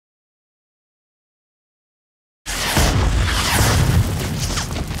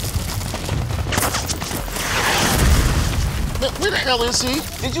Skell, is he?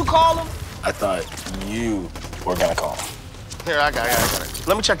 Did you call him? I thought you were gonna call him. Here, I got it.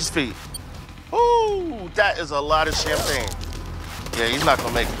 Let me check his feet. Ooh, that is a lot of champagne. Yeah, he's not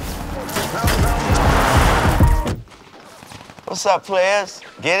gonna make it. What's up, players?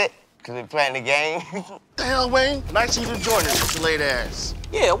 Get it? Cause we playing the game? The hell, Wayne? Nice of you to join us with your late ass.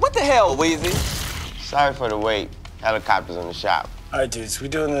 Yeah, what the hell, Weezy? Sorry for the wait. Helicopters in the shop. All right, dudes, we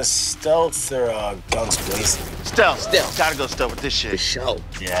doing this stealth or guns blazing? Stealth. Gotta go stealth with this shit. For sure.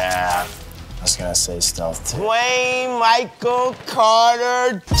 Yeah, I was gonna say stealth too. Wayne Michael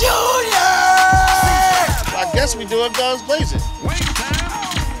Carter Jr. I guess we doing guns blazing.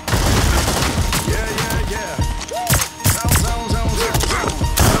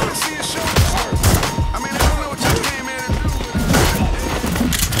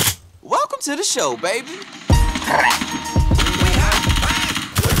 Welcome to the show, baby.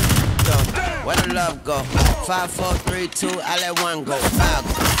 Where the love go? 5, 4, 3, 2, I let one go.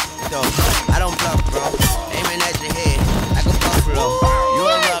 Yo, I don't bluff, bro. Aiming at your head like a buffalo. You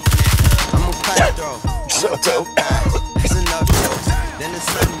a rough man, I'm a cutthroat. So dope. It's enough jokes. Then the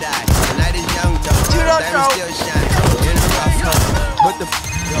sun died. The night is young, though. Diamond still shine. In the rough hole. What the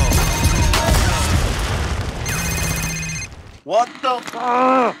yo? What the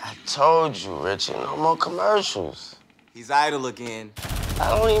I told you, Richie, no more commercials. He's idle again.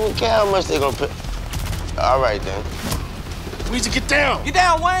 I don't even care how much they gonna pay. All right, then. We need to get down. Get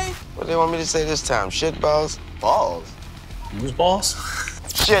down, Wayne. What they want me to say this time? Shit balls? Balls. Whose balls?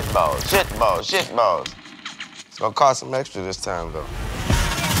 Shit balls, shit balls, shit balls. It's gonna cost some extra this time, though.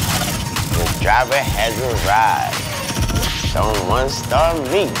 The driver has arrived. Don't one-star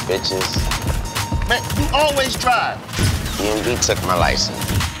me, bitches. Man, you always drive. DMV took my license.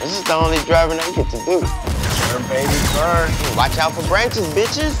 This is the only driving I get to do. Burn, baby, burn. Watch out for branches,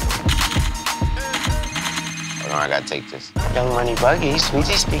 bitches. Hold on, I gotta take this. Young Money Buggy,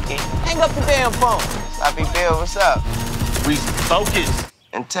 Sweetie speaking. Hang up the damn phone. Sloppy Bill, what's up? We focus.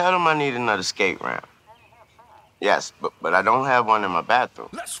 And tell them I need another skate ramp. Yes, but I don't have one in my bathroom.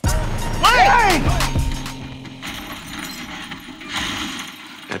 Wayne!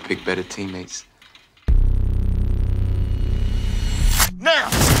 Gotta pick better teammates. Now!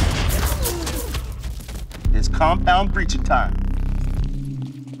 It's compound breaching time.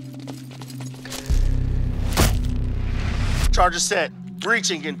 Charger set.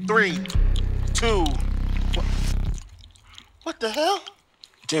 Breaching in 3, 2. What the hell?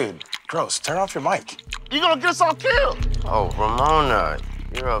 Dude, gross, turn off your mic. You gonna get us all killed. Oh, Ramona,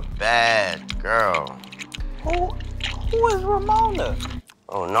 you're a bad girl. Who is Ramona?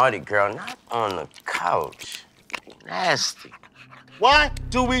 Oh, naughty girl, not on the couch. Nasty. Why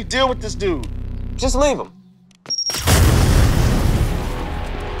do we deal with this dude? Just leave him.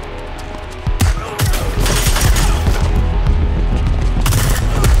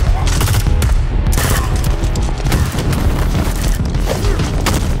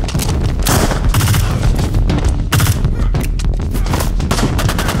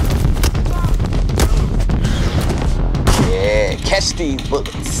 Yeah, catch these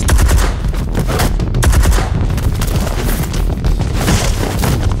bullets.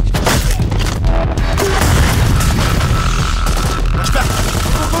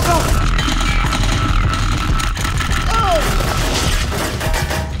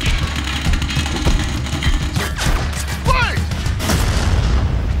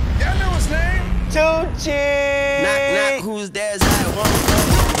 Knock, knock, who's there's I won't go.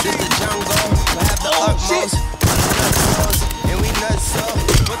 This the jungle, we'll have the utmost. And we nuts so.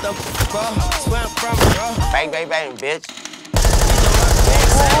 What the bro? Swim from bro. Bang, bang, bang, bitch.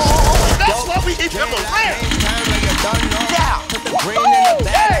 That's why we hit him around. Yeah. Put the green in the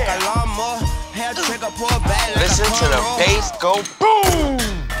bag like a lawnmower. Hair trigger, pull back like Listen a to the cornrow. bass go boom.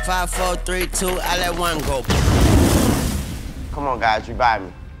 5, 4, 3, 2, I let one go. Come on, guys, revive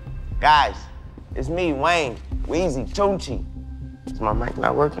me. Guys, it's me, Wayne, Weezy, Tunchi. Is my mic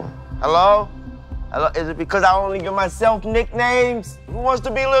not working? Hello? Hello? Is it because I only give myself nicknames? Who wants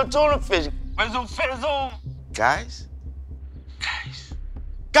to be Little Tuna Fish? Fizzle, fizzle. Guys?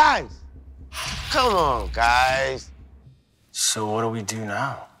 Guys! Come on, guys. So what do we do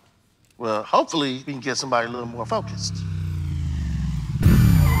now? Well, hopefully we can get somebody a little more focused.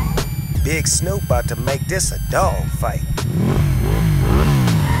 Big Snoop about to make this a dog fight.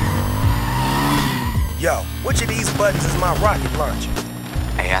 Yo, which of these buttons is my rocket launcher?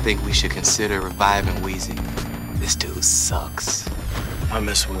 Hey, I think we should consider reviving Weezy. This dude sucks. I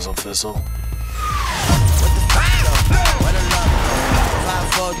miss Whizzle Fizzle. What the fuck, though? What a love,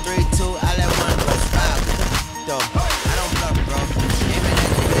 5, 4, 3, 2, I let one go. Though, I don't bluff, bro. Aiming at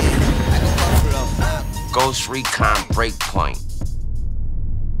your head like a buffalo. Ghost Recon Breakpoint.